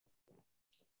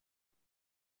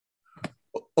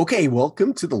Okay,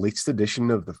 welcome to the latest edition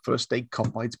of the First Aid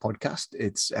Cup Bites podcast.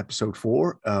 It's episode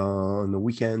 4 on the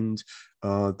weekend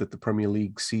that the Premier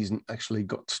League season actually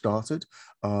got started.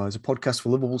 It's a podcast for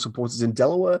Liverpool supporters in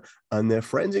Delaware and their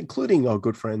friends, including our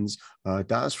good friends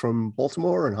Daz from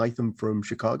Baltimore and Hytham from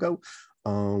Chicago.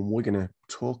 We're going to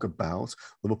talk about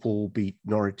Liverpool beat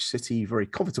Norwich City very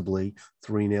comfortably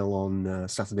 3-0 on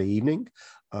Saturday evening.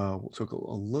 We'll talk a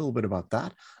little bit about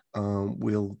that.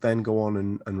 We'll then go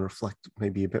on and reflect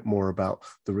maybe a bit more about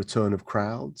the return of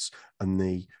crowds and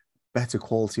the better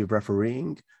quality of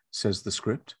refereeing, says the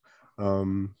script.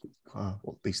 Well,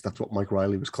 at least that's what Mike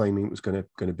Riley was claiming it was going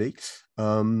to be.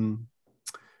 And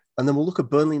then we'll look at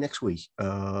Burnley next week,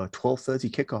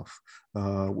 12:30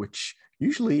 kickoff, which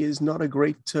usually is not a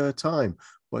great time,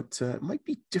 but it might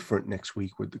be different next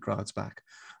week with the crowds back.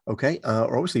 Okay,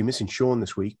 we're obviously missing Sean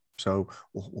this week, so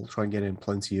we'll try and get in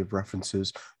plenty of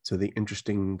references to the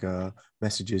interesting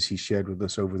messages he shared with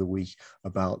us over the week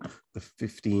about the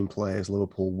 15 players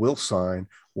Liverpool will sign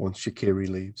once Shaqiri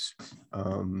leaves.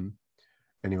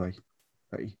 Anyway,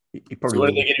 he probably. So what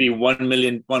are they going to be?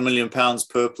 £1 million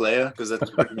per player? Because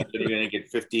that's you're going to get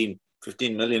 15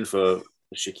 million for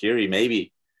Shaqiri,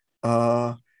 maybe.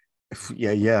 Yeah.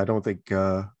 I don't think.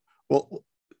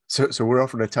 So we're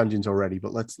off on a tangent already,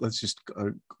 but let's just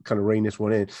kind of rein this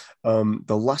one in.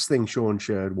 The last thing Sean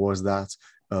shared was that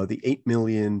the 8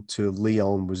 million to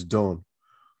Leon was done.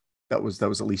 That was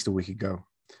at least a week ago.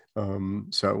 Of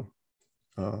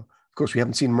course, we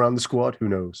haven't seen him around the squad. Who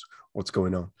knows what's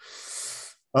going on?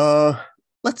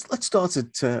 Let's start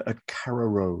at Carrow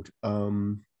Road,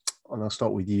 and I'll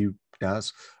start with you,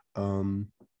 Daz.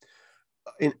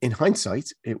 In hindsight,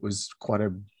 it was quite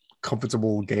a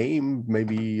comfortable game.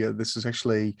 Maybe this is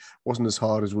actually wasn't as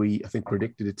hard as I think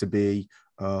predicted it to be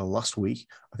last week.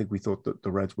 I think we thought that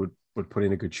the Reds would put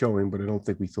in a good showing, but I don't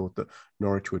think we thought that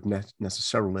Norwich would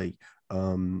necessarily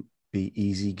be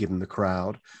easy given the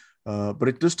crowd. But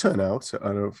it does turn out, I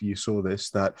don't know if you saw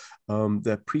this, that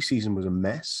their preseason was a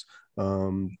mess.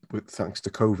 Thanks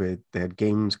to COVID, they had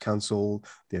games cancelled,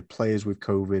 they had players with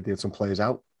COVID, they had some players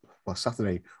out last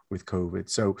Saturday with COVID.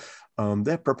 So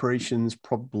their preparations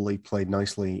probably played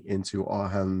nicely into our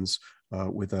hands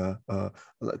with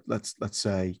let's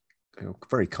say,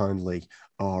 very kindly,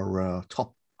 our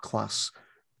top class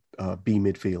B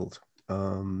midfield,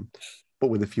 but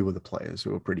with a few other players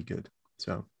who are pretty good.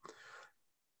 So,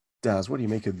 Daz, what do you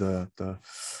make of the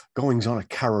goings on at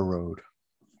Carrow Road?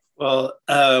 Well,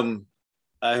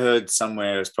 I heard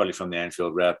somewhere, it's probably from the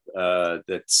Anfield Rep,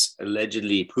 that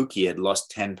allegedly Pukki had lost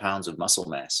 10 pounds of muscle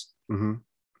mass.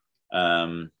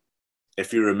 Mm-hmm.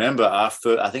 If you remember, I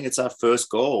think it's our first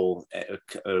goal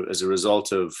as a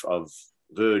result of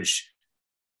Verge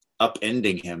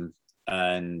upending him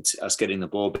and us getting the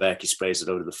ball back. He sprays it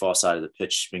over to the far side of the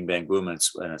pitch, bing, bang, boom, and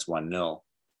it's 1-0.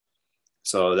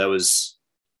 So that was...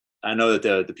 I know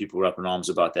that the people were up in arms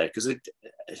about that because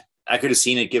I could have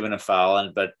seen it given a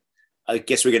foul, but I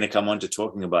guess we're going to come on to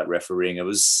talking about refereeing. It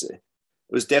was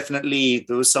definitely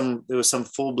there was some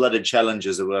full-blooded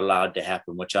challenges that were allowed to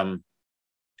happen, which I'm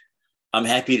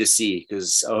happy to see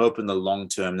because I hope in the long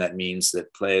term that means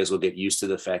that players will get used to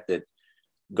the fact that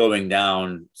going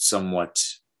down somewhat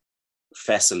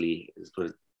facilely,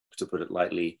 to put it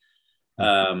lightly,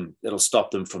 it'll stop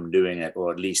them from doing it,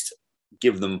 or at least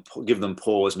give them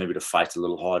pause maybe to fight a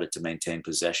little harder to maintain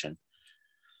possession.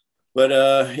 But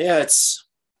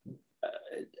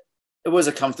it was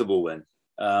a comfortable win.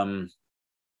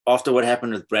 After what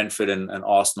happened with Brentford and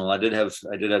Arsenal, I did have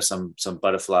some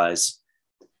butterflies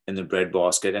in the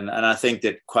breadbasket, and I think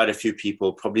that quite a few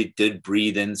people probably did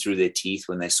breathe in through their teeth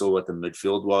when they saw what the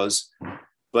midfield was.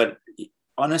 But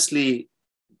honestly,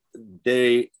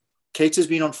 Keita's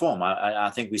been on form. I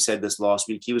think we said this last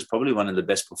week. He was probably one of the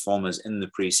best performers in the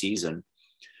preseason.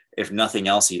 If nothing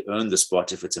else, he earned the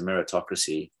spot if it's a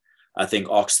meritocracy. I think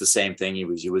Ox, the same thing.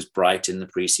 He was bright in the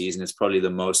preseason. It's probably the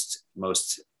most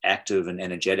active and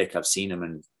energetic I've seen him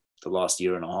in the last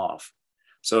year and a half.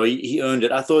 So he earned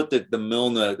it. I thought that the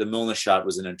Milner shot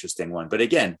was an interesting one. But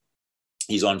again,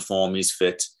 he's on form. He's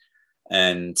fit.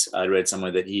 And I read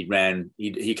somewhere that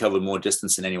he covered more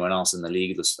distance than anyone else in the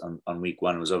league on week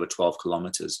one. It was over 12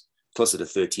 kilometers, closer to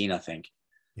 13, I think.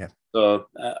 Yeah. So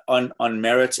on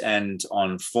merit and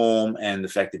on form and the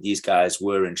fact that these guys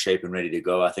were in shape and ready to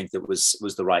go, I think that was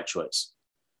the right choice.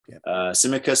 Yeah.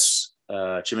 Chimikas,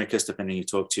 depending who you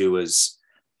talk to,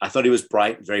 I thought he was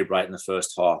very bright in the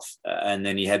first half. And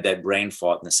then he had that brain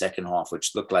fart in the second half,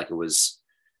 which looked like it was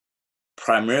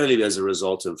primarily as a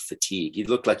result of fatigue. He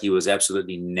looked like he was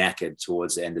absolutely knackered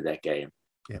towards the end of that game.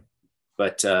 Yeah.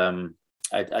 But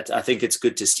I think it's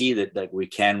good to see that we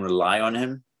can rely on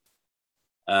him.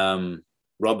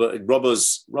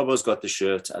 Robbo's got the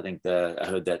shirt. I think I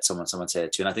heard that someone say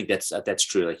it too, and I think that's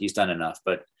true. Like he's done enough,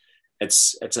 but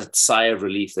it's a sigh of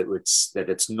relief that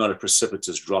it's not a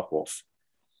precipitous drop off.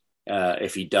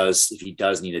 If he does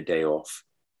need a day off,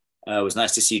 it was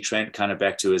nice to see Trent kind of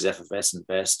back to his effervescent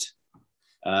best.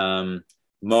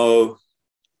 Mo,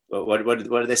 what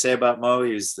did they say about Mo?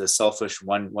 He was the selfish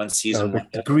one season wonder.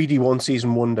 The greedy one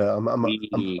season wonder.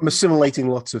 I'm assimilating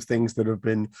lots of things that have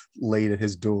been laid at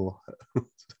his door.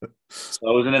 So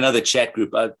I was in another chat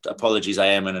group. Apologies, I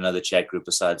am in another chat group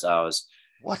besides ours.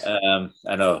 What?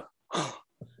 I know.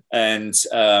 And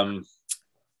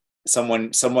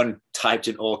someone typed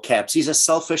in all caps, "He's a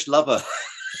selfish lover."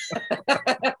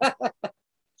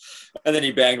 And then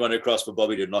he banged one across for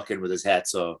Bobby to knock in with his hat.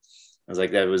 So I was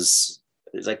like,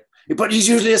 it's like, but he's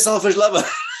usually a selfish lover.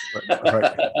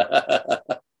 Right.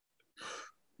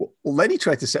 Well, then he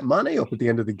tried to set Mane up at the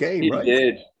end of the game, right?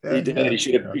 He did. He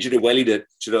should have wellied it.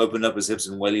 Should have opened up his hips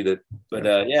and wellied it. But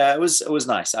it was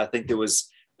nice. I think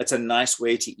it's a nice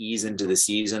way to ease into the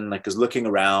season. Like, because looking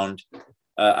around,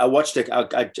 I watched it.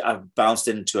 I bounced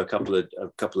into a couple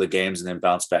of games and then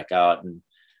bounced back out, and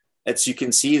you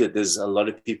can see that there's a lot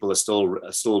of people are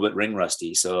still a bit ring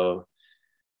rusty. So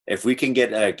if we can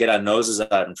get our noses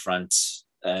out in front,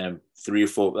 3 or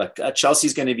 4, like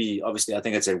Chelsea's going to be, obviously, I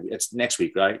think it's next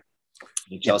week, right?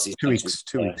 Chelsea's 2 weeks.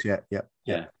 2 weeks.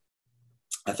 Yeah.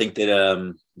 I think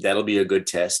that that'll be a good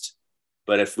test.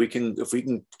 But if we can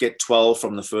get 12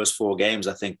 from the first 4 games,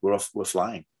 I think we're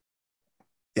flying.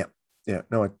 Yeah.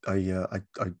 No, I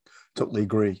totally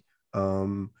agree.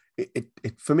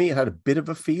 It for me, it had a bit of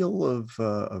a feel of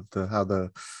how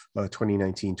the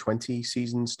 2019-20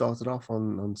 season started off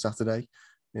on Saturday.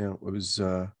 You know, it was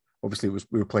obviously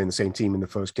we were playing the same team in the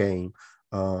first game.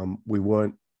 We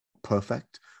weren't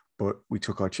perfect, but we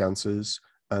took our chances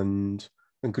and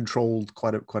controlled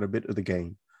quite a bit of the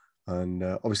game. And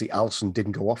obviously, Alisson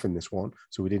didn't go off in this one,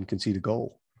 so we didn't concede a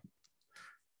goal.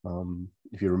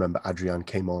 If you remember, Adrian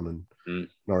came on and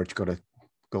Norwich got a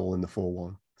goal in the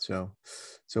 4-1. So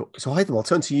Haitham, I'll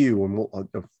turn to you, and we'll,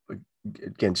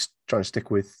 again, just trying to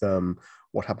stick with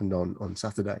what happened on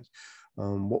Saturday.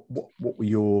 What were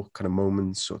your kind of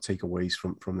moments or takeaways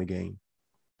from the game?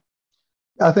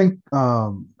 I think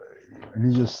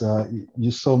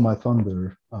you stole my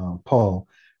thunder, Paul.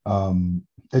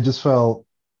 It just felt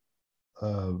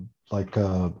like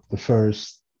the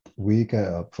first week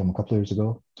from a couple of years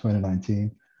ago,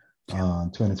 2019,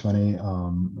 2020.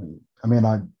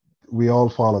 We all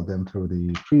followed them through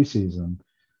the preseason,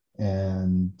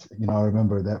 and I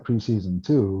remember that preseason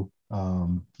too.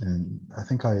 And I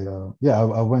think I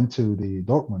went to the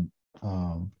Dortmund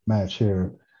match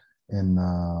here in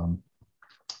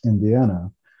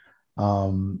Indiana.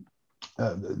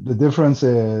 The difference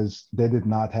is they did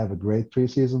not have a great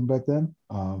preseason back then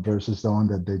versus the one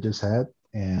that they just had,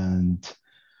 and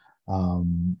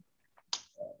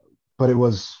but it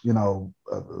was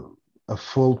a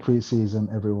full preseason.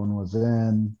 Everyone was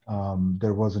in.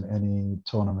 There wasn't any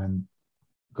tournament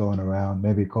going around.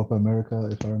 Maybe Copa America,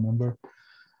 if I remember.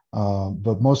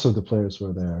 But most of the players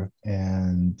were there,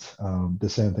 and the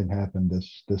same thing happened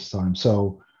this time.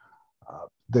 So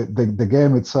the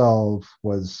game itself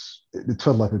it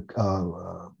felt like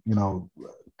a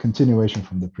continuation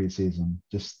from the preseason,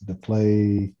 just the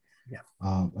play,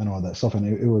 and all that stuff, and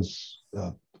it was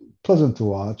pleasant to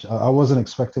watch. I wasn't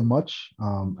expecting much.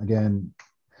 And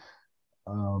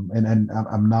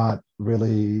I'm not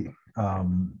really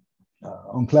on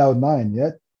cloud 9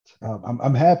 yet.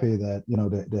 I'm happy that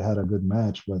they had a good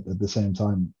match, but at the same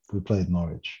time we played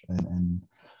Norwich, and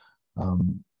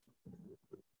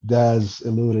Daz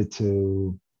alluded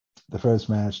to the first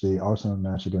match, the Arsenal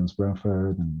match against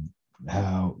Brentford, and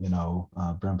how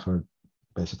Brentford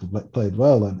basically played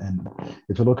well. And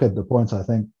if you look at the points, I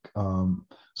think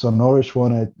so Norwich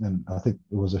won it, and I think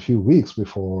it was a few weeks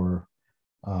before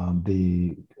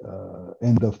the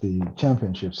end of the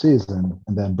championship season,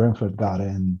 and then Brentford got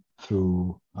in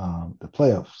through the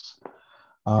playoffs.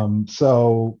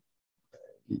 So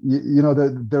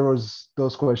there was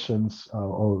those questions,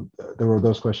 or there were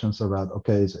those questions about,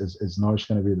 okay, is Norwich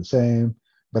going to be the same?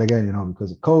 But again,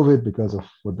 because of COVID, because of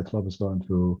what the club is going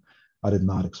through, I did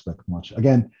not expect much.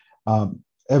 Again,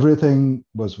 everything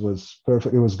was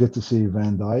perfect. It was good to see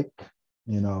Van Dijk,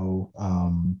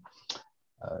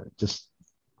 just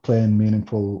playing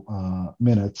meaningful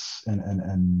minutes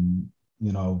and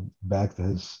back to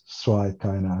his stride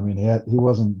kind of. I mean, he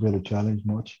wasn't really challenged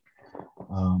much,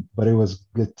 but it was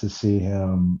good to see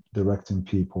him directing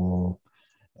people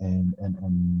and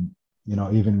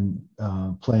even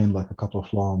playing like a couple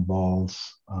of long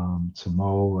balls to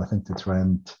Mo, I think to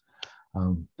Trent.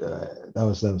 That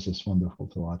was just wonderful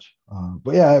to watch.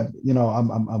 But yeah,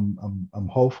 I'm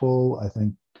hopeful. I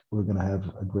think we're gonna have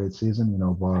a great season.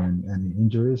 Barring any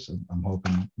injuries. I'm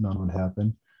hoping none would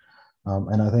happen.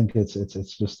 And I think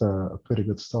it's just a pretty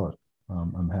good start.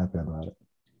 I'm happy about it.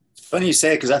 It's funny you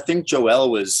say it because I think Joel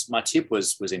Matip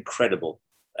was incredible.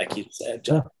 Like you said,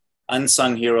 Yeah.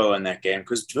 unsung hero in that game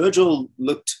because Virgil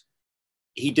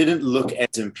he didn't look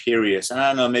as imperious. And I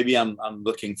don't know, maybe I'm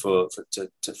looking for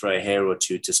a hair or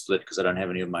two to split because I don't have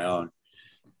any of my own.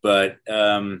 But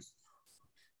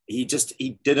he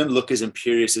didn't look as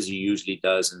imperious as he usually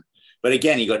does. But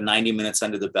again, he got 90 minutes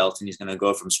under the belt and he's going to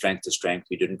go from strength to strength.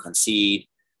 We didn't concede.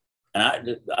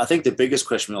 And I think the biggest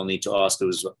question we'll need to ask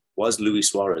was Luis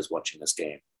Suarez watching this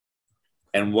game?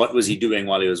 And what was he doing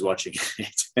while he was watching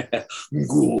it?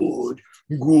 Good.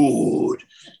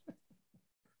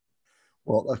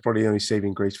 Well, that's probably the only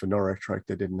saving grace for Norwich, right?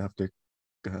 They didn't have to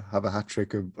have a hat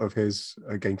trick of his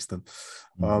against them.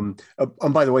 Mm-hmm.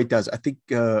 And by the way, Des, I think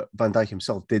Van Dijk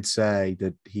himself did say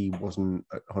that he wasn't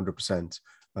 100%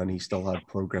 and he still had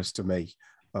progress to make.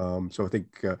 So I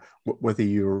think whether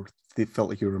you felt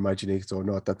like you were imagining it or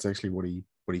not, that's actually what he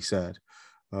said.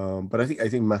 But I think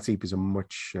Matip is a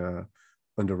much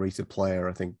underrated player.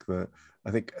 I think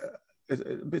a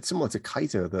bit similar to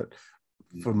Keita, that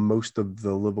for most of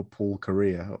the Liverpool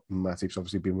career, Matip's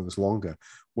obviously been with us longer.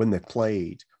 When they've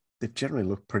played, they've generally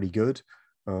looked pretty good.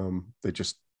 They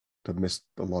just have missed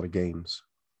a lot of games.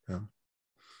 Yeah.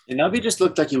 And Naby just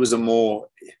looked like he was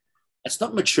it's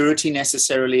not maturity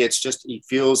necessarily. It's just he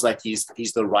feels like he's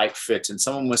the right fit. And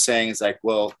someone was saying, it's like,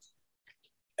 well,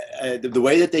 the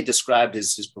way that they described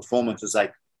his performance is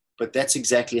like, but that's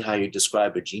exactly how you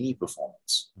describe a Gini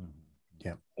performance.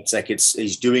 Yeah, it's like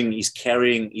he's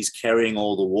carrying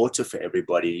all the water for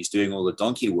everybody. He's doing all the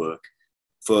donkey work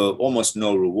for almost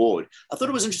no reward. I thought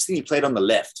it was interesting he played on the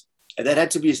left. And that had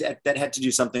to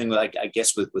do something like, I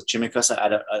guess, with Chimikas,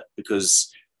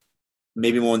 because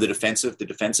maybe more on the defensive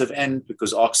end,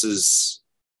 because Ox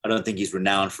I don't think he's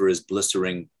renowned for his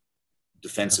blistering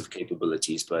defensive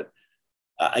capabilities, but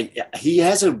he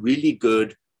has a really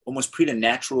good, almost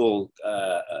preternatural,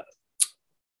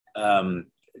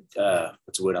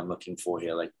 what's the word I'm looking for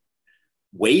here? Like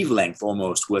wavelength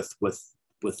almost with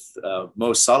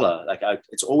Mo Salah. Like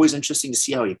it's always interesting to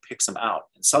see how he picks him out.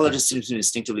 And Salah just seems to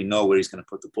instinctively know where he's going to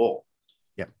put the ball.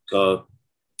 Yeah. So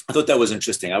I thought that was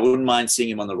interesting. I wouldn't mind seeing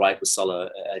him on the right with Salah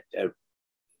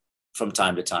from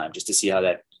time to time, just to see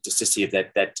if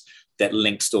that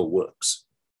link still works.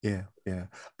 Yeah. The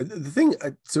thing,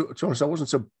 to be honest, I wasn't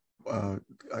so. The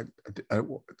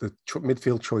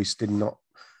midfield choice did not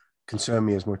concern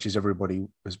me as much as everybody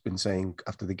has been saying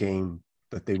after the game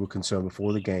that they were concerned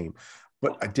before the game.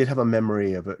 But I did have a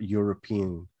memory of a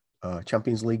European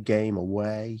Champions League game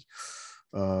away,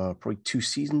 probably 2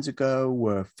 seasons ago,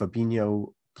 where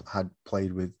Fabinho had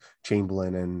played with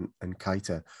Chamberlain and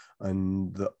Keita,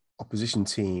 and the opposition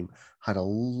team had a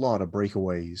lot of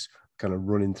breakaways kind of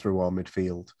running through our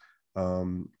midfield.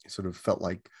 It sort of felt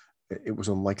like it was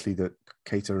unlikely that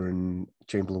Keita and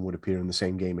Chamberlain would appear in the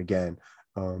same game again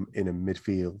in a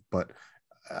midfield. But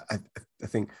I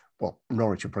think, well,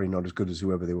 Norwich are probably not as good as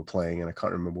whoever they were playing, and I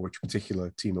can't remember which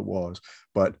particular team it was,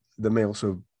 but there may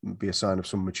also be a sign of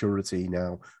some maturity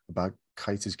now about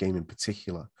Keita's game in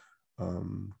particular.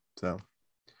 So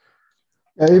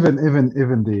yeah, even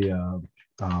the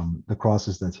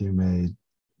crosses that he made,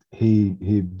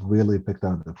 he really picked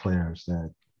out the players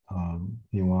that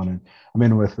he wanted. I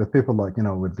mean, with people like,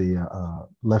 with the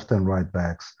left and right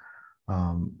backs,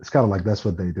 it's kind of like that's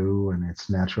what they do and it's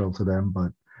natural to them.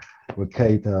 But with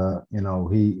Keita,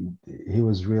 he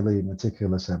was really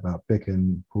meticulous about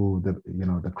picking who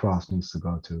the cross needs to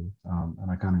go to,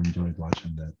 and I kind of enjoyed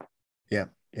watching that. Yeah.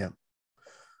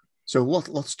 So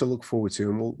lots to look forward to,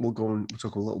 and we'll go and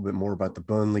talk a little bit more about the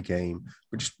Burnley game.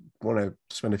 We just want to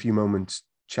spend a few moments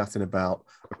chatting about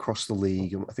across the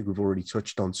league, and I think we've already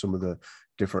touched on some of the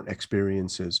different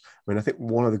experiences. I mean, I think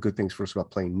one of the good things for us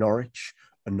about playing Norwich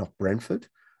and not Brentford,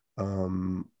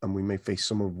 and we may face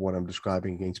some of what I'm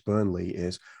describing against Burnley,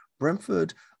 is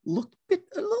Brentford looked a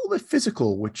little bit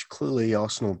physical, which clearly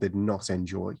Arsenal did not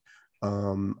enjoy,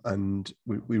 and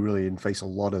we really didn't face a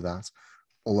lot of that.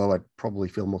 Although I'd probably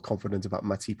feel more confident about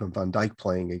Matip and Van Dijk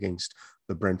playing against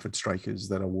the Brentford strikers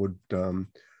than I would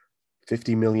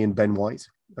 50 million Ben White.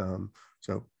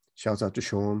 So shout out to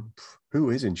Sean, who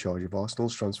is in charge of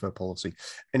Arsenal's transfer policy.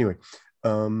 Anyway,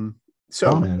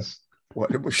 so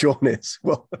what Sean is.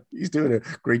 Well, he's doing a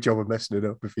great job of messing it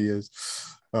up if he is.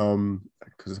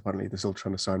 Because apparently they're still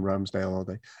trying to sign Ramsdale, are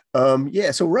they?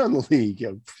 Yeah, so around the league,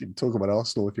 you can talk about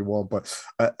Arsenal if you want, but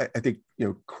I think,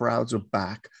 crowds are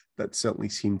back. That certainly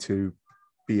seem to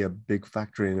be a big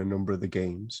factor in a number of the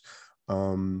games.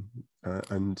 And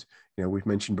we've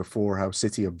mentioned before how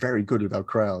City are very good without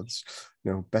crowds.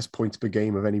 Best points per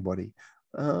game of anybody.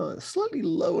 Slightly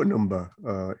lower number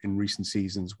in recent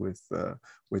seasons with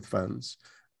fans.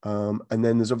 And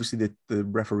then there's obviously the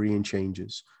refereeing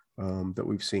changes that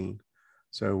we've seen.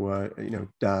 So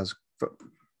Daz,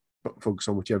 focus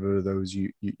on whichever of those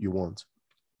you want.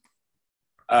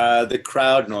 The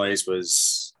crowd noise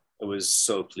was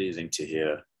so pleasing to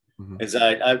hear. As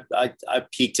I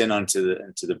peeked in into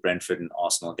the Brentford and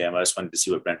Arsenal game. I just wanted to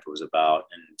see what Brentford was about,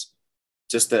 and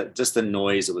just the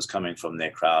noise that was coming from their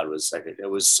crowd was like, it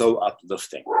was so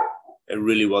uplifting. It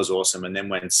really was awesome. And then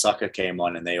when Saka came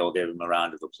on and they all gave him a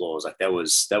round of applause, like that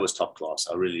was top class.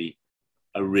 I really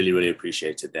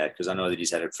appreciated that, because I know that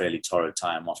he's had a fairly torrid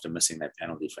time after missing that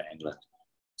penalty for England.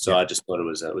 So I just thought it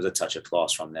was a touch of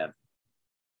class from them.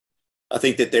 I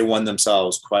think that they won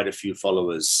themselves quite a few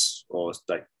followers, or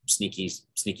like sneaky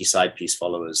side piece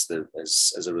followers,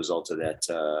 as a result of that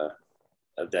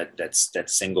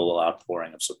single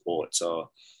outpouring of support. So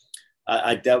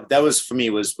that was, for me,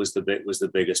 was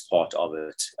the biggest part of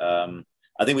it.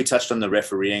 I think we touched on the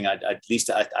refereeing. I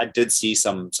did see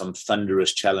some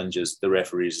thunderous challenges. The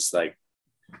referees is like,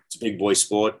 it's a big boy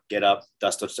sport. Get up,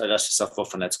 dust yourself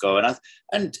off, and let's go.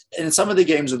 And in some of the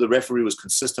games where the referee was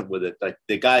consistent with it, like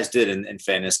the guys did, in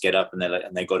fairness, get up and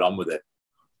they got on with it.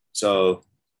 So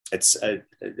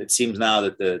it seems now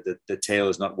that the tail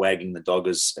is not wagging the dog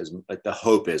as like the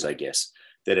hope is, I guess,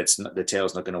 that the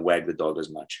tail's not going to wag the dog as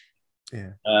much.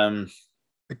 Yeah.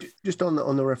 Just on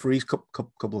the referees,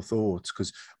 couple of thoughts,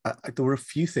 because there were a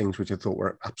few things which I thought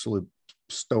were absolute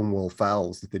stonewall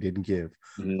fouls that they didn't give,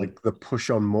 like the push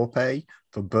on Maupay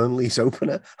for Burnley's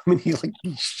opener. I mean, he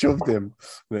shoved him.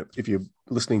 If you're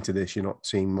listening to this, you're not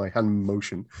seeing my hand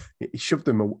motion. He shoved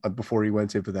him before he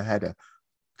went in for the header.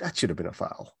 That should have been a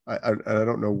foul. I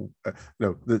don't know.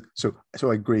 So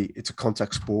I agree. It's a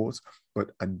contact sport,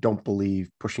 but I don't believe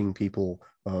pushing people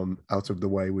out of the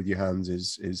way with your hands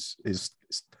is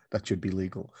that should be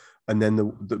legal. And then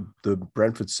the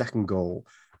Brentford second goal,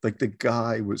 like the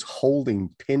guy was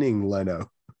pinning Leno.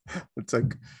 It's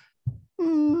like,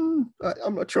 I'm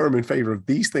not sure I'm in favor of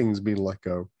these things being let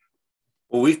go.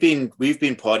 Well, we've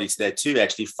been party to that too.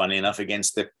 Actually, funny enough,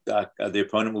 against the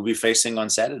opponent we'll be facing on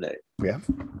Saturday. Yeah,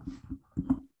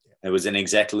 it was in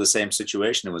exactly the same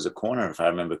situation. It was a corner, if I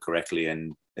remember correctly,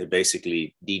 and they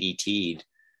basically DDT'd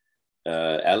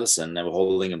Alisson. They were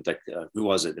holding him. Like who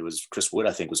was it? It was Chris Wood,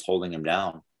 I think, was holding him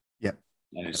down. Yeah,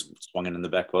 and he swung it in the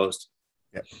back post.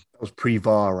 Yeah, that was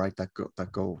pre-VAR, right? That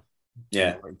goal.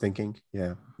 Yeah, I'm thinking.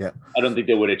 Yeah. I don't think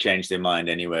they would have changed their mind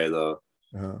anyway, though.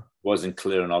 Wasn't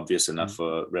clear and obvious enough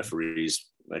for referees.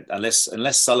 But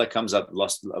unless Salah comes up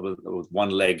lost with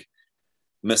one leg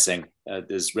missing,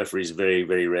 there's referees very,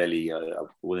 very rarely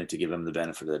willing to give him the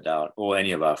benefit of the doubt, or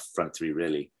any of our front three,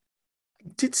 really.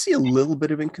 Did see a little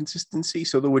bit of inconsistency.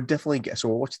 So there were definitely. So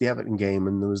I watched the Everton game,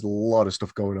 and there was a lot of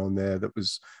stuff going on there that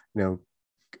was,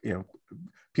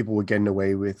 people were getting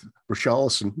away with.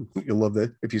 Richarlison, you'll love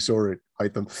it if you saw it.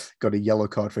 Got a yellow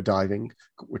card for diving,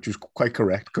 which was quite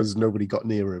correct because nobody got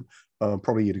near him.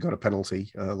 Probably he'd have got a penalty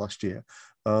last year.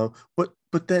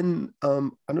 But then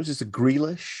I noticed that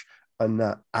Grealish and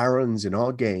that Aaron's in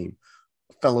our game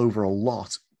fell over a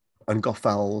lot and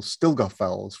still got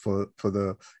fouls for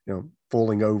the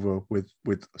falling over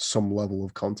with some level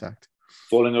of contact.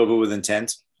 Falling over with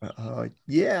intent.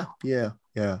 Yeah.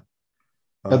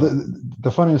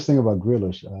 The funniest thing about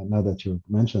Grealish, now that you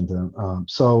mentioned him,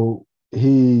 so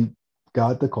he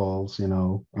got the calls,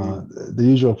 the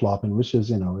usual flopping, which is,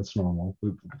 it's normal.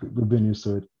 We've been used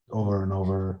to it over and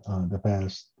over the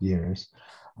past years.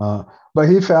 But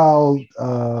he fouled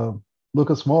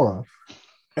Lucas Moura,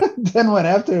 then went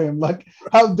after him like,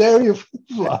 "How dare you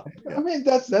flop?" I mean,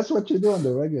 that's what you do on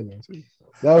the regular.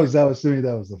 That was to me,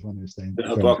 that was the funniest thing. The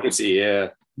hypocrisy, yeah.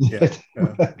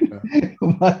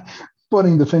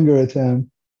 Pointing the finger at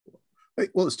him.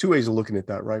 Well, there's two ways of looking at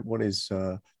that, right? One is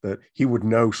that he would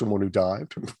know someone who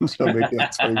dived. So maybe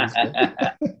that's what he was saying.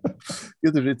 The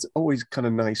other, it's always kind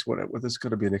of nice when there's got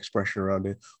to be an expression around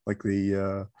it, like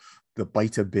the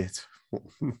biter bit.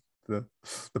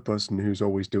 the person who's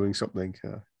always doing something,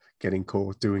 getting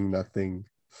caught doing that thing.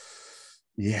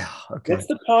 Yeah. Okay. What's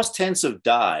the past tense of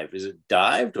dive? Is it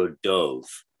dived or dove?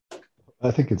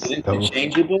 I think it's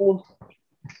interchangeable.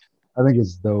 I think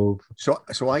it's dove. So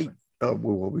I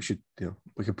well, we should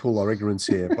we could pull our ignorance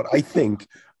here, but I think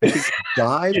it's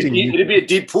dived in. It'd be a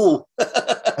deep pool.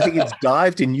 I think it's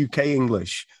dived in UK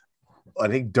English. I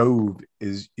think dove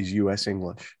is US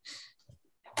English.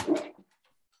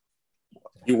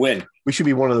 You win. We should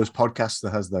be one of those podcasts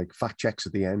that has like fact checks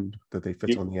at the end that they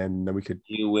fit on the end, and then we could.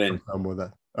 You win. With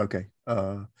that. Okay.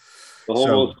 The whole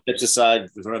world steps aside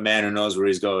for a man who knows where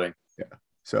he's going. Yeah.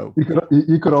 So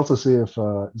you could also see if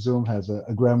Zoom has a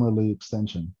Grammarly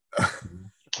extension.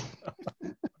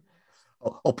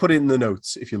 I'll put it in the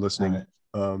notes if you're listening.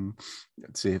 Right.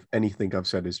 Let's see if anything I've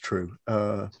said is true.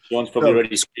 Sean's probably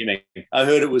already screaming. I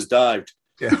heard it was dived.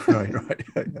 Yeah, right.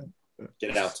 Yeah.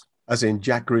 Get it out. As in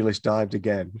Jack Grealish dived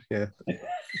again. Yeah.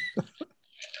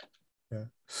 Yeah.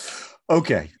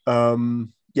 Okay.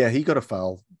 Yeah, he got a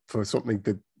foul for something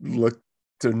that looked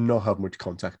to not have much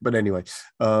contact. But anyway,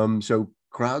 so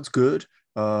crowd's good.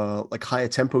 Like higher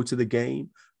tempo to the game.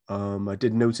 I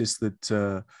did notice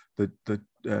that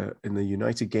in the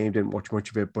United game, didn't watch much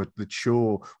of it, but that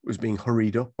Shaw was being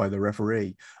hurried up by the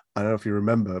referee. I don't know if you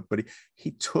remember, but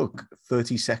he took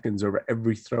 30 seconds over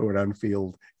every throw at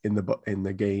Anfield in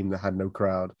the game that had no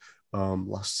crowd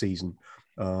last season.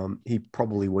 He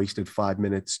probably wasted 5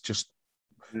 minutes just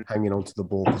hanging onto the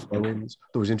ball for throw-ins.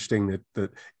 It was interesting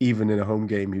that even in a home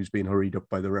game, he was being hurried up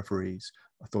by the referees.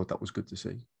 I thought that was good to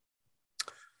see.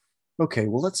 Okay,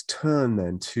 well, let's turn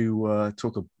then to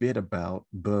talk a bit about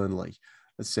Burnley.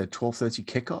 As I said, 12:30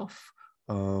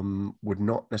 kickoff would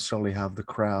not necessarily have the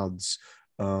crowds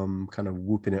kind of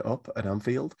whooping it up at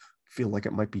Anfield. Feel like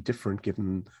it might be different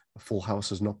given a full house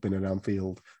has not been at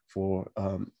Anfield for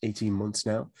 18 months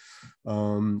now.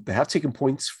 They have taken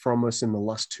points from us in the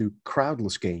last two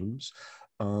crowdless games,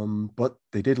 but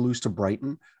they did lose to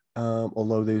Brighton.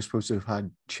 Although they were supposed to have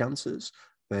had chances,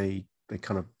 they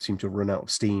kind of seem to run out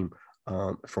of steam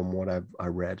from what I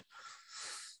read.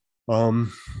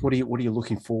 What are you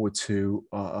looking forward to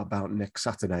about next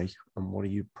Saturday, and what are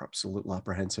you perhaps a little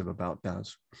apprehensive about,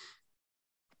 Daz?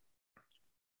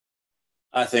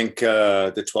 I think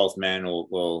the 12th man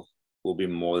will be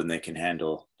more than they can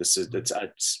handle. It's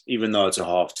even though it's a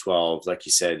 12:30, like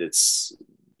you said, it's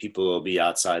people will be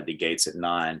outside the gates at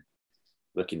 9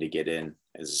 looking to get in.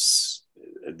 This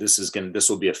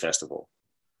will be a festival.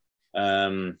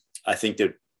 I think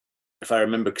that if I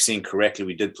remember seeing correctly,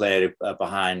 we did play a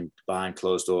behind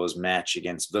closed doors match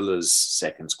against Villa's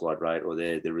second squad, right? Or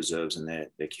their reserves and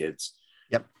their kids.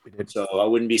 Yep, we did. So I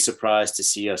wouldn't be surprised to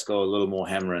see us go a little more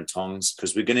hammer and tongs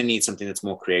because we're going to need something that's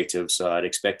more creative. So I'd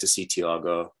expect to see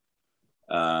Thiago.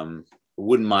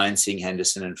 Wouldn't mind seeing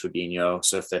Henderson and Fabinho.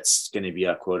 So if that's going to be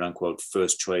our quote unquote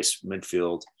first choice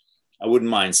midfield, I wouldn't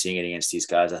mind seeing it against these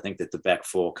guys. I think that the back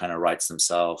four kind of writes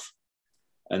themselves.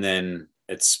 And then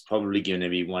it's probably going to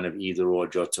be one of either or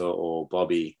Jota or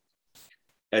Bobby.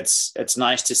 It's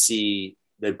nice to see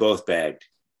they both bagged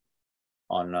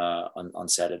on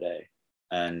Saturday.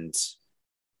 And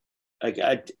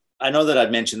I know that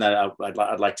I'd mentioned that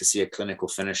I'd like to see a clinical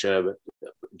finisher, but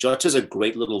Jota's a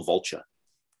great little vulture.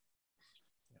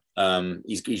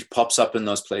 He pops up in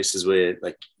those places where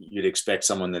like you'd expect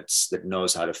someone that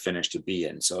knows how to finish to be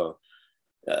in. So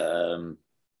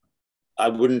I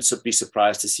wouldn't be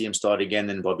surprised to see him start again,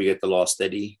 then Bobby get the last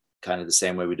 30, kind of the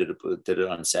same way we did it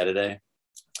on Saturday.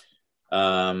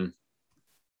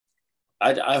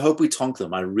 I hope we tonk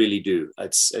them. I really do.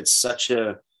 It's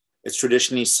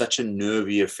traditionally such a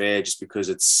nervy affair just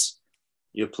because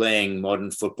you're playing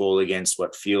modern football against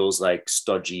what feels like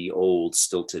stodgy, old,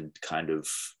 stilted kind of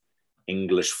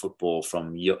English football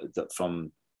from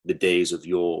the days of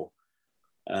yore.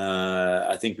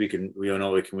 I think we all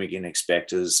know we can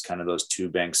expect is kind of those two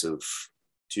banks of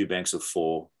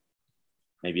four,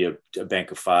 maybe a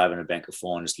bank of 5 and a bank of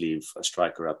 4, and just leave a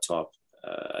striker up top.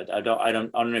 I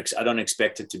don't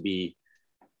expect it to be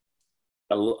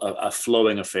a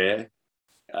flowing affair.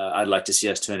 I'd like to see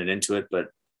us turn it into it, but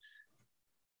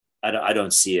I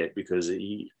don't see it because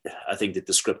I think that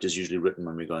the script is usually written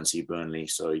when we go and see Burnley.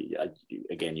 So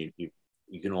again, you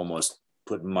can almost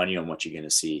put money on what you're going to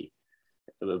see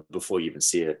before you even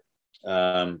see it.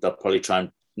 They'll probably try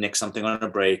and nick something on a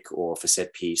break or for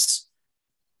set piece.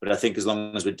 But I think as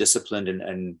long as we're disciplined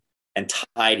and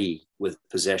tidy with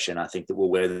possession, I think that we'll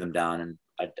wear them down.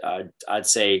 And I'd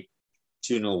say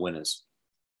 2-0 winners.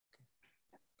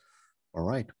 All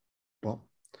right. Well,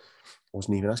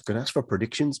 wasn't even going to ask for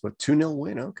predictions, but 2-0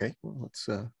 win. Okay. Well, let's.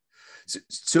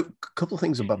 So a couple of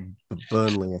things about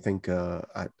Burnley, I think,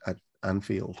 at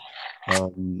Anfield.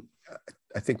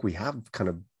 I think we have kind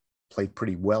of played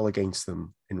pretty well against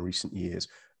them in recent years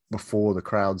before the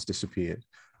crowds disappeared.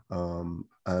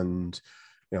 And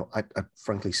I'd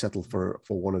frankly settle for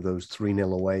one of those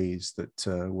 3-0 aways that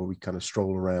where we kind of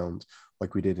stroll around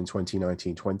like we did in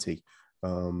 2019-20,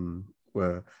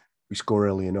 where we score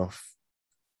early enough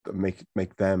that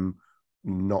make them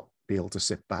not be able to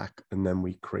sit back, and then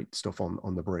we create stuff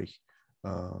on the break.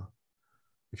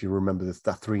 If you remember, that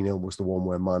 3-0 was the one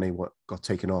where Mane got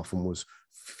taken off and was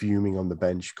fuming on the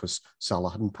bench because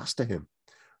Salah hadn't passed to him,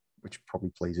 which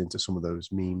probably plays into some of those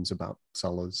memes about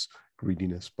Salah's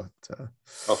greediness. But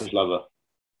selfish lover.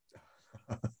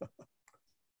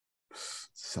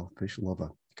 Selfish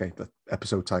lover. Okay, the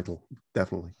episode title,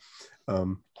 definitely.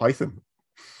 Hytham,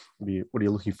 what are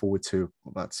you looking forward to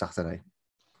about Saturday?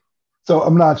 So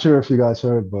I'm not sure if you guys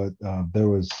heard, but there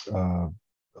was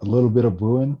a little bit of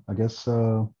booing, I guess,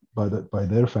 by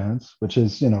their fans, which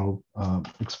is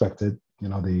expected.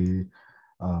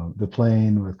 The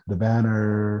plane with the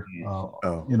banner,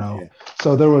 Yeah.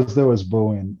 So there was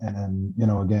booing, and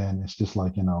again, it's just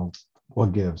like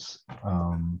what gives,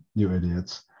 you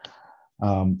idiots.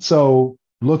 So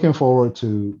looking forward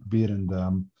to beating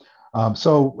them.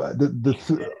 So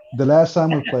the last time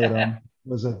we played them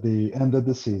was at the end of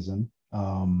the season.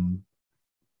 And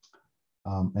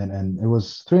it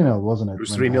was 3-0, wasn't it? It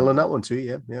was 3-0 in that one too,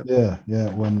 yeah. Yeah,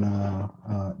 when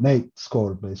Nate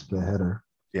scored basically a header.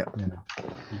 Yeah.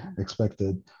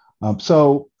 Expected.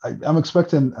 So I'm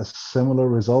expecting a similar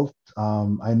result.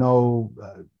 I know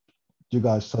you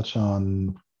guys touch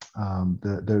on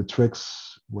their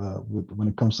tricks when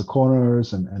it comes to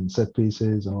corners and set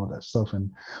pieces and all that stuff.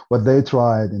 And what they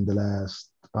tried in the last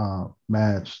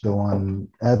match, the one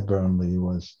at Burnley,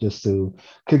 was just to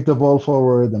kick the ball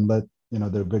forward and let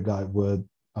their big guy Wood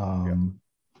deal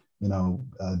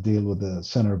with the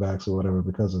center backs or whatever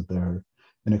because of their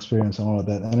inexperience and all of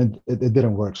that. And it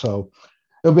didn't work. So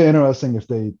it'll be interesting if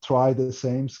they try the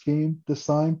same scheme this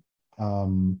time.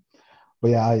 But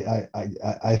yeah,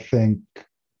 I think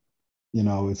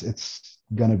it's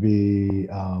gonna be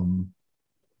an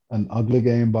ugly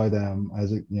game by them,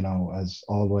 as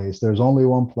always. There's only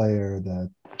one player that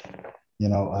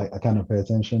I kind of pay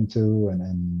attention to,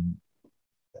 and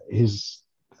he's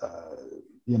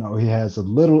he has a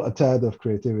tad of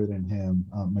creativity in him,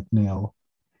 McNeil.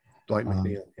 Dwight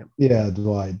McNeil. Yeah,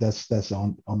 Dwight. That's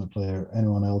on the player.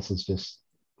 Anyone else is just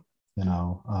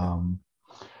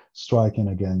striking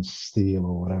against steel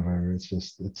or whatever. It's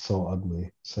so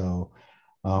ugly. So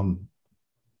not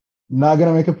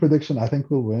gonna make a prediction. I think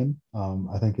we'll win.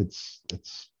 I think it's it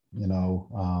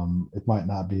might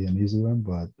not be an easy win,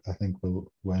 but I think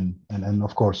we'll win. And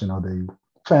of course, the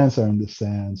fans are in the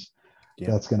stands. Yeah.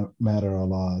 That's gonna matter a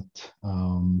lot.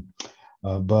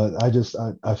 But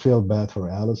I feel bad for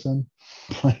Alisson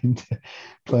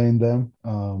playing them.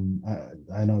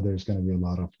 I know there's gonna be a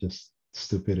lot of just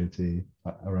stupidity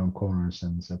around corners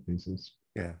and set pieces.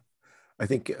 Yeah. I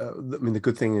think, the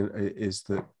good thing is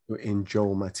that in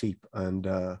Joel Matip, and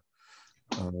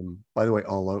by the way,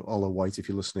 Ola White, if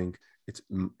you're listening, it's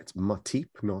Matip,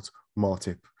 not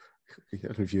Martip. I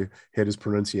don't know if you heard his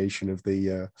pronunciation of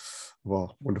the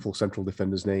wonderful central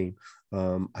defender's name.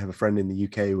 I have a friend in the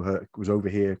UK who was over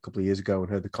here a couple of years ago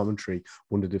and heard the commentary,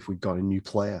 wondered if we'd got a new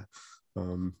player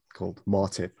called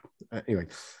Martip. Anyway,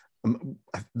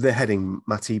 they're heading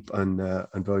Matip and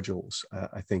Virgil's,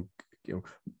 I think,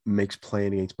 makes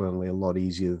playing against Burnley a lot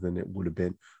easier than it would have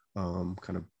been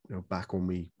back when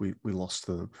we lost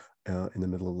to them in the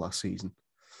middle of last season.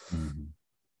 Mm-hmm.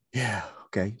 Yeah.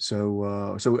 Okay. So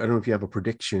I don't know if you have a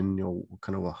prediction or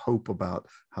kind of a hope about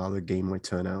how the game might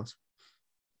turn out.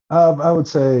 I would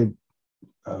say,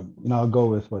 I'll go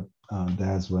with what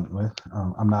Daz went with.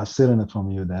 I'm not stealing it from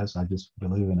you, Daz. I just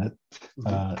believe in it.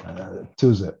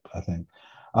 2-0, I think.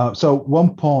 So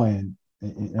one point,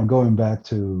 and going back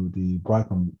to the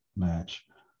Brighton match,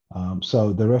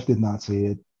 so the ref did not see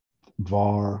it.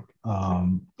 VAR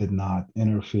did not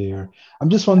interfere. I'm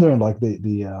just wondering, like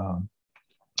the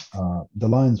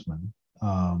linesman,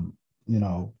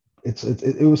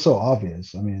 it was so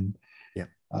obvious. I mean, yeah.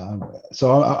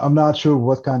 So I'm not sure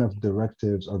what kind of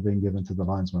directives are being given to the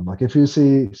linesman. Like if you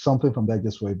see something from that,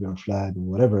 just wave your flag or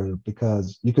whatever,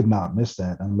 because you could not miss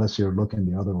that unless you're looking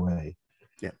the other way.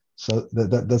 Yeah. So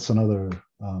that's another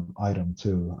item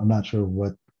too. I'm not sure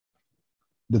what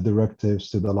the directives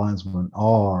to the linesman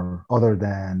are, other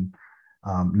than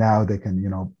now they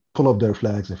can, pull up their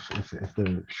flags if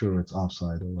they're sure it's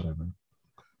offside or whatever.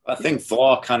 I think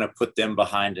VAR kind of put them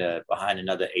behind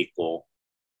another 8 ball,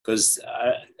 because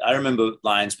I remember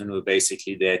linesmen were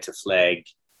basically there to flag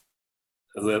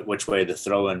which way the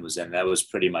throw-in was in. That was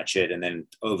pretty much it. And then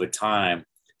over time,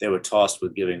 they were tasked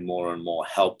with giving more and more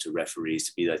help to referees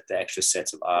to be like the extra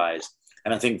sets of eyes.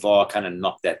 And I think VAR kind of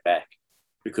knocked that back.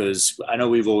 because I know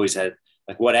we've always had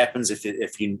like, what happens if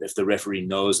the referee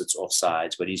knows it's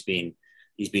offsides, but he's been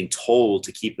told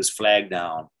to keep his flag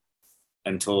down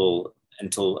until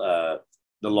the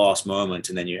last moment,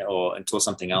 and then or until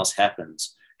something else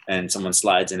happens and someone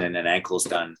slides in and an ankle's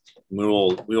done. We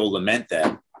all lament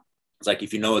that. It's like,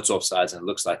 if you know it's offsides and it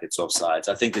looks like it's offsides,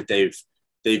 I think that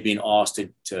they've been asked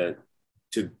to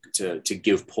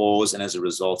give pause, and as a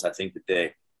result, I think that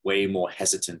they're way more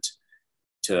hesitant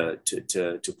to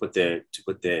put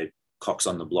their cocks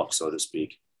on the block, so to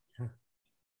speak.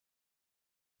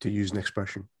 To use an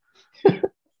expression.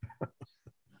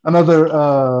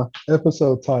 Another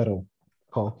episode title,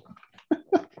 Paul.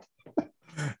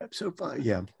 Episode 5,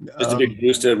 yeah. Just a big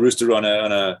rooster on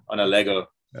a Lego.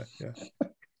 Yeah.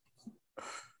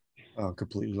 Oh,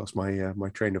 completely lost my my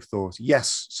train of thought.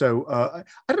 Yes, so I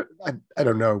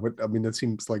don't know, but I mean, that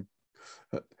seems like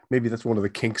maybe that's one of the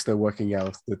kinks they're working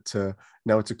out. That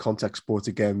now it's a contact sport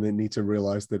again. They need to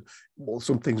realize that, well,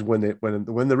 some things when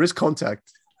there is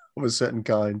contact of a certain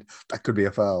kind, that could be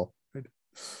a foul.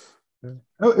 Yeah.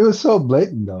 It was so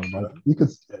blatant though. Like, you could,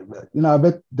 I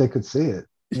bet they could see it.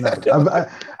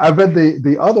 I bet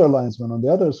the other linesman on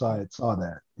the other side saw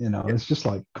that. It's just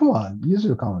like, come on, use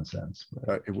your common sense.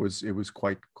 It was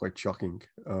quite shocking.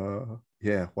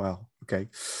 Yeah, wow. Okay,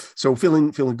 so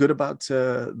feeling good about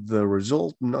the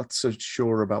result. Not so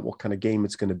sure about what kind of game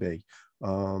it's going to be.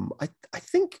 I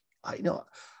think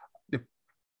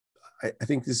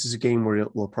this is a game where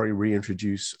we'll probably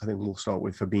reintroduce. I think we'll start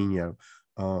with Fabinho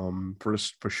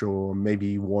for sure.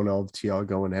 Maybe one of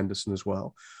Thiago and Henderson as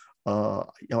well.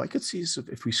 I could see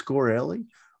if we score early.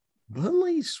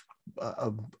 Burnley's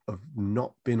have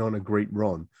not been on a great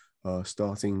run,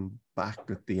 starting back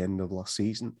at the end of last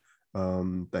season.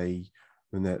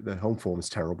 Their home form is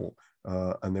terrible,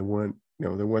 and they weren't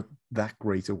that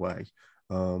great away.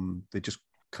 They just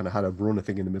kind of had a run, I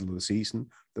think, in the middle of the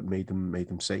season that made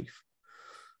them safe.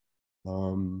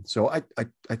 So I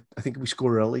think if we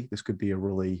score early, this could be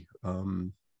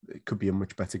it could be a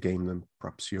much better game than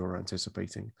perhaps you're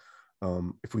anticipating.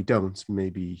 If we don't,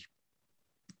 maybe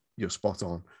you're spot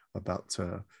on about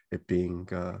it being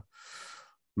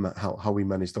how we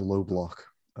manage the low block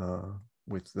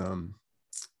with the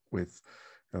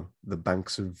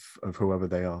banks of whoever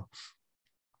they are.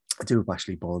 I do hope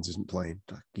Ashley Barnes isn't playing.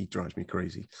 He drives me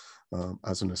crazy,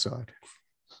 as an aside.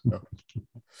 No.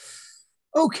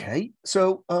 Okay,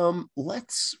 so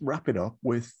let's wrap it up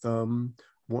with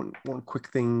one quick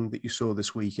thing that you saw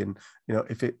this week, and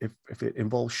if it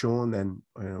involves Sean, then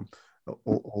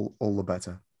all the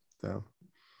better. So,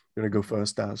 you want to go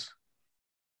first, Daz?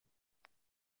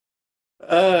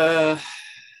 I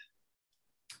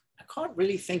can't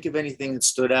really think of anything that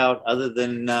stood out other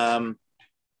than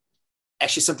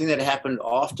actually something that happened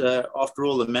after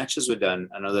all the matches were done.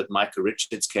 I know that Micah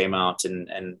Richards came out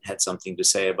and had something to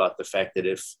say about the fact that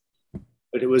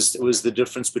but it was the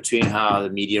difference between how the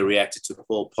media reacted to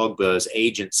Paul Pogba's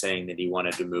agent saying that he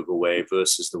wanted to move away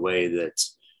versus the way that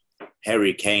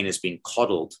Harry Kane has been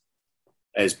coddled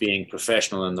as being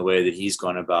professional in the way that he's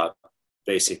gone about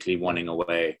basically wanting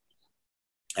away.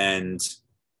 And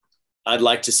I'd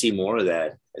like to see more of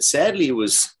that. Sadly, it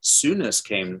was Souness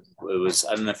came. I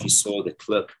don't know if you saw the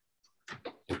clip.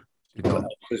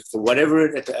 For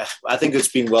whatever I think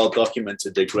it's been well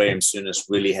documented that Graham Souness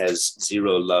really has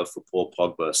zero love for Paul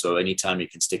Pogba. So anytime you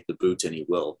can stick the boot in, he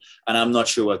will. And I'm not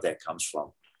sure what that comes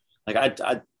from. Like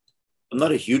I'm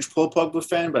not a huge Paul Pogba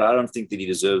fan, but I don't think that he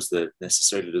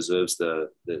necessarily deserves the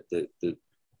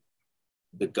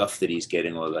guff that he's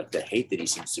getting, or like the hate that he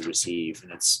seems to receive.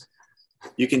 And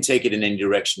you can take it in any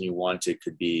direction you want. It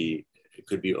could be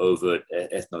overt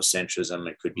ethnocentrism.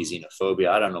 It could be xenophobia.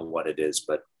 I don't know what it is,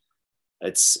 but I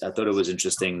thought it was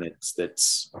interesting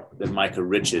that Micah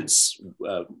Richards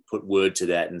put word to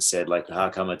that and said, like, how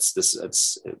come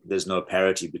there's no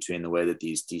parity between the way that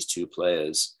these two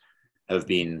players have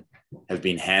been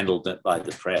handled by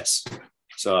the press.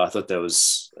 So I thought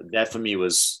that for me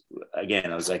was,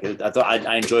 again, I was like, I thought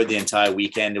I enjoyed the entire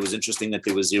weekend. It was interesting that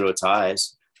there was 0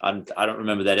 ties. I don't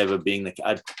remember that ever being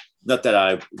not that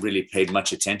I really paid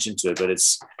much attention to it, but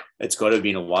it's got to have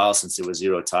been a while since there was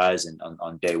 0 ties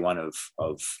on day one of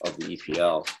the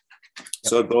EPL. Yep.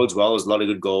 So it bodes well. It was a lot of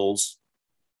good goals.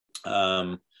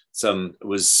 It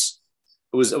was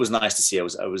nice to see. I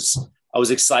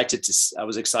was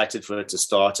excited for it to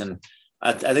start, and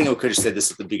I think I could have said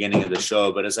this at the beginning of the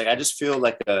show, but it's like I just feel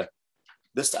like I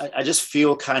just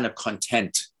feel kind of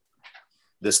content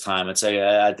this time. It's like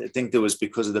I think there was,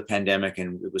 because of the pandemic,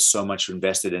 and it was so much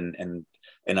invested in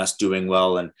us doing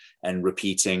well and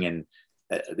repeating, and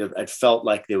it felt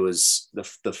like there was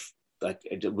like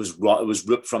it was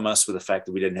ripped from us with the fact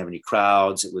that we didn't have any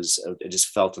crowds. It just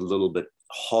felt a little bit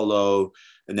hollow.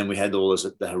 And then we had all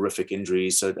the horrific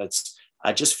injuries. So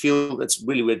I just feel, it's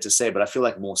really weird to say, but I feel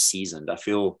like more seasoned. I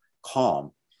feel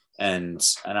calm. And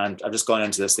I've just gone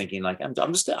into this thinking like, I'm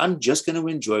just going to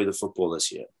enjoy the football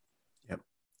this year. Yep.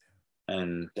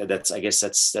 And I guess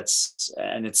that's,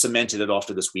 and it cemented it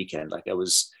after this weekend. Like I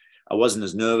wasn't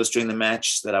as nervous during the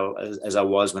match as I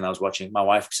was when I was watching. My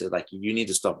wife said, like, you need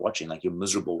to stop watching. Like, you're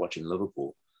miserable watching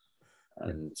Liverpool.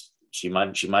 And she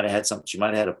might have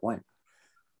had a point.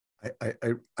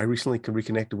 I recently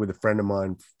reconnected with a friend of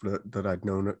mine that I'd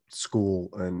known at school,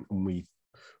 and we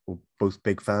were both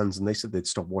big fans. And they said they'd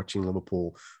stopped watching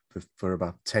Liverpool for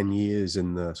about 10 years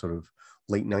in the sort of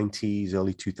late 90s,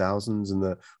 early 2000s. And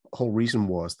the whole reason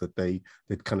was that they'd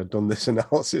kind of done this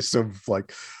analysis of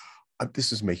like,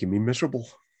 this is making me miserable.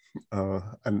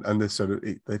 And this sort of,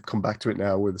 they've come back to it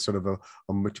now with sort of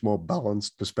a much more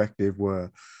balanced perspective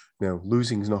where, you know,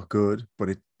 losing is not good, but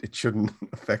it shouldn't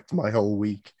affect my whole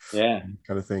week. Yeah.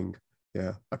 Kind of thing.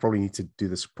 Yeah. I probably need to do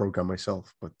this program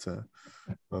myself, but there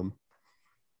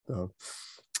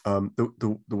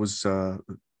was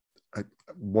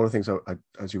one of the things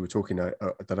as you were talking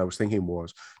that I was thinking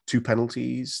was 2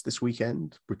 penalties this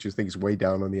weekend, which I think is way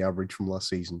down on the average from last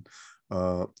season.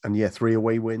 And yeah, 3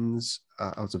 away wins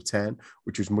out of 10,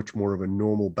 which was much more of a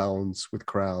normal balance with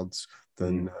crowds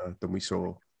than we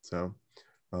saw. So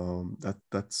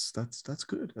that's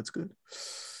good. That's good.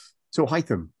 So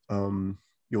Hytham,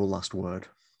 your last word.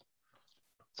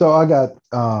 So I got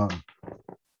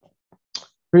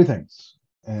 3 things,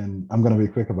 and I'm going to be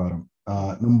quick about them.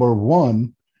 Number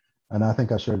 1, and I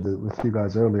think I shared it with you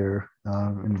guys earlier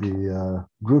in the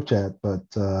group chat, but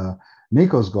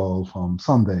Nico's goal from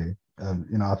Sunday,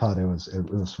 I thought it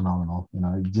was phenomenal.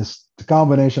 Just the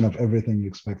combination of everything you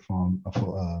expect from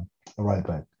a right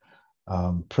back,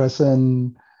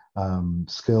 pressing,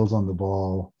 skills on the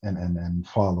ball, and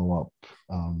follow up.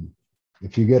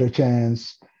 If you get a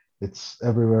chance, it's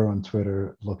everywhere on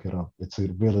Twitter. Look it up. It's a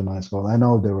really nice goal. I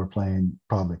know they were playing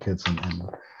probably kids in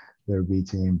their B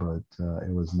team, but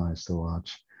it was nice to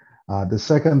watch. The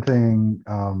second thing,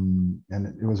 and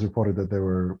it was reported that there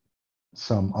were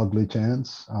some ugly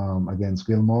chants against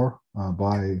Gilmore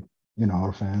by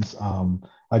our fans.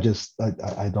 I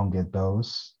don't get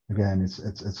those. Again,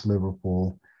 it's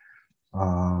Liverpool,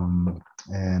 and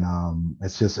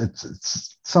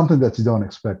it's something that you don't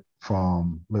expect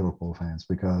from Liverpool fans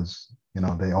because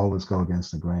they always go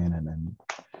against the grain,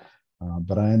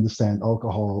 but I understand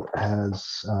alcohol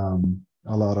has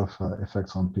a lot of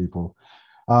effects on people.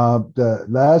 The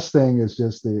last thing is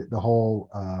just the whole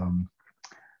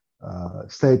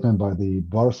statement by the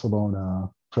Barcelona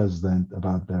president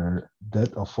about their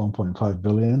debt of 1.5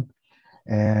 billion,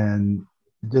 and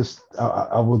just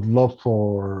I would love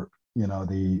for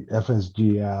the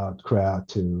FSG out crowd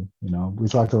to we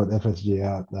talked about FSG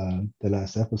out the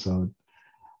last episode,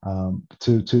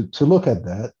 to look at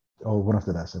that, or one of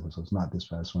the last episodes, not this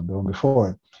past one, the one before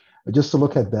it, but just to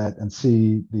look at that and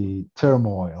see the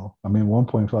turmoil. I mean,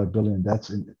 1.5 billion, that's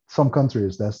in some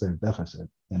countries, that's their deficit,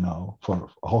 for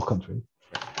a whole country.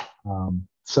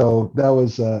 So that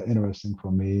was interesting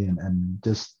for me. And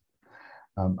just,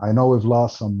 I know we've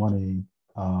lost some money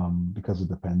because of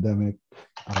the pandemic,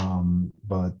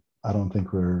 but I don't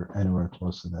think we're anywhere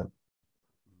close to that.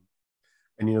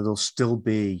 And there'll still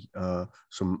be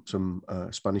some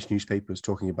Spanish newspapers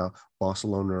talking about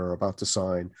Barcelona are about to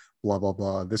sign blah blah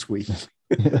blah this week.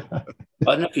 I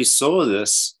don't know if you saw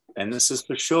this, and this is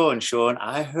for Sean. Sean,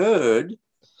 I heard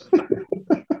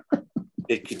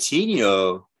that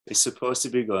Coutinho is supposed to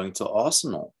be going to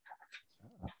Arsenal.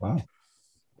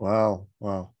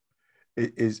 Wow.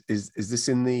 Is this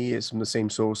from the same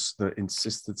source that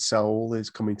insists that Saul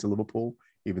is coming to Liverpool,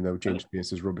 even though James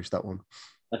Pearce has rubbish that one?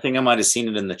 I think I might have seen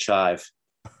it in the Chive.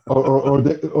 or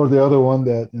the other one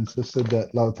that insisted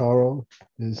that Lautaro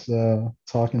is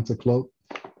talking to Klopp.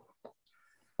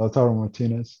 Lautaro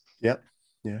Martinez. Yep.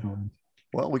 Yeah.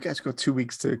 Well, we guys got 2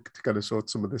 weeks to kind of sort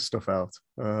some of this stuff out.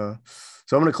 So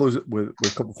I'm going to close it with a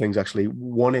couple of things, actually.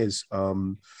 One is,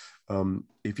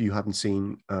 if you haven't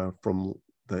seen from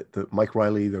the Mike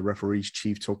Riley, the referee's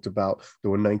chief, talked about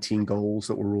there were 19 goals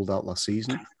that were ruled out last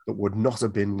season that would not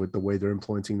have been with the way they're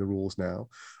implementing the rules now.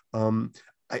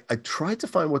 I tried to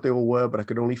find what they all were, but I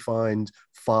could only find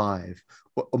 5.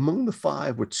 But among the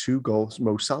 5 were 2 goals,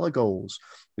 Mo Salah goals,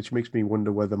 which makes me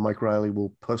wonder whether Mike Riley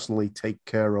will personally take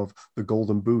care of the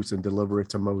golden boot and deliver it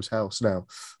to Mo's house now,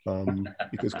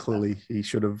 because clearly he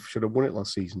should have won it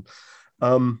last season.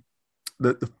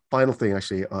 The final thing,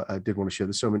 actually, I did want to share.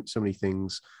 There's so many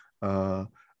things I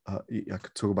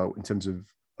could talk about in terms of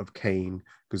of Kane,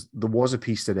 because there was a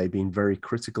piece today being very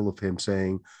critical of him,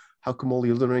 saying, how come all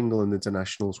the other England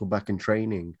internationals were back in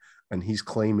training? And he's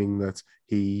claiming that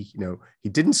he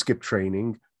didn't skip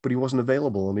training, but he wasn't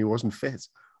available and he wasn't fit.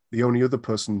 The only other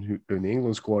person who in the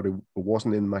England squad who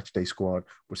wasn't in the matchday squad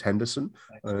was Henderson,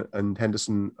 and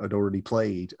Henderson had already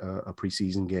played a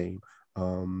preseason game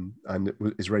and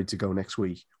is ready to go next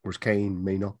week, whereas Kane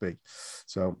may not be.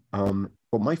 So,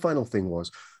 but my final thing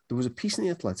was, there was a piece in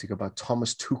The Athletic about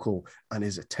Thomas Tuchel and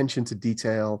his attention to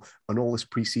detail and all this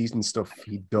preseason stuff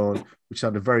he'd done, which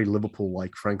sounded very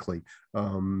Liverpool-like, frankly,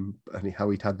 and how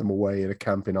he'd had them away at a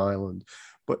camp in Ireland.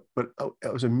 But I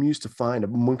was amused to find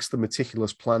amongst the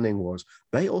meticulous planning was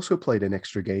they also played an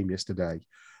extra game yesterday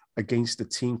against a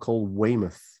team called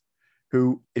Weymouth,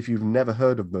 who, if you've never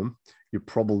heard of them, you're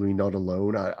probably not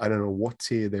alone. I don't know what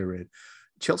tier they're in.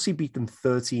 Chelsea beat them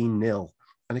 13-0.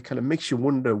 And it kind of makes you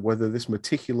wonder whether this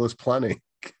meticulous planning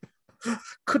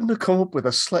couldn't have come up with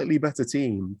a slightly better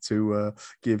team to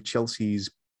give Chelsea's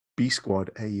B squad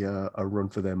a run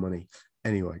for their money.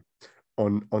 Anyway,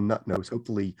 on that note,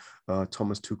 hopefully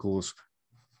Thomas Tuchel's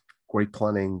great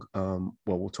planning,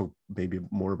 we'll talk maybe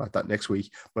more about that next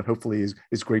week, but hopefully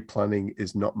his great planning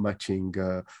is not matching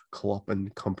Klopp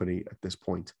and company at this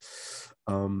point.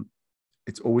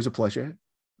 It's always a pleasure.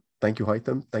 Thank you,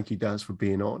 Haitham. Thank you, Daz, for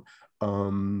being on.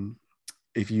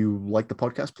 If you like the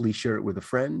podcast, please share it with a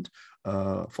friend.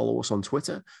 Follow us on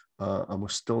Twitter. And we're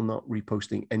still not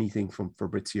reposting anything from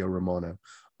Fabrizio Romano,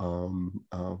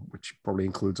 which probably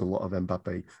includes a lot of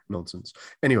Mbappe nonsense.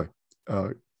 Anyway,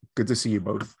 good to see you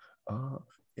both.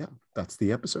 Yeah, that's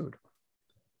the episode.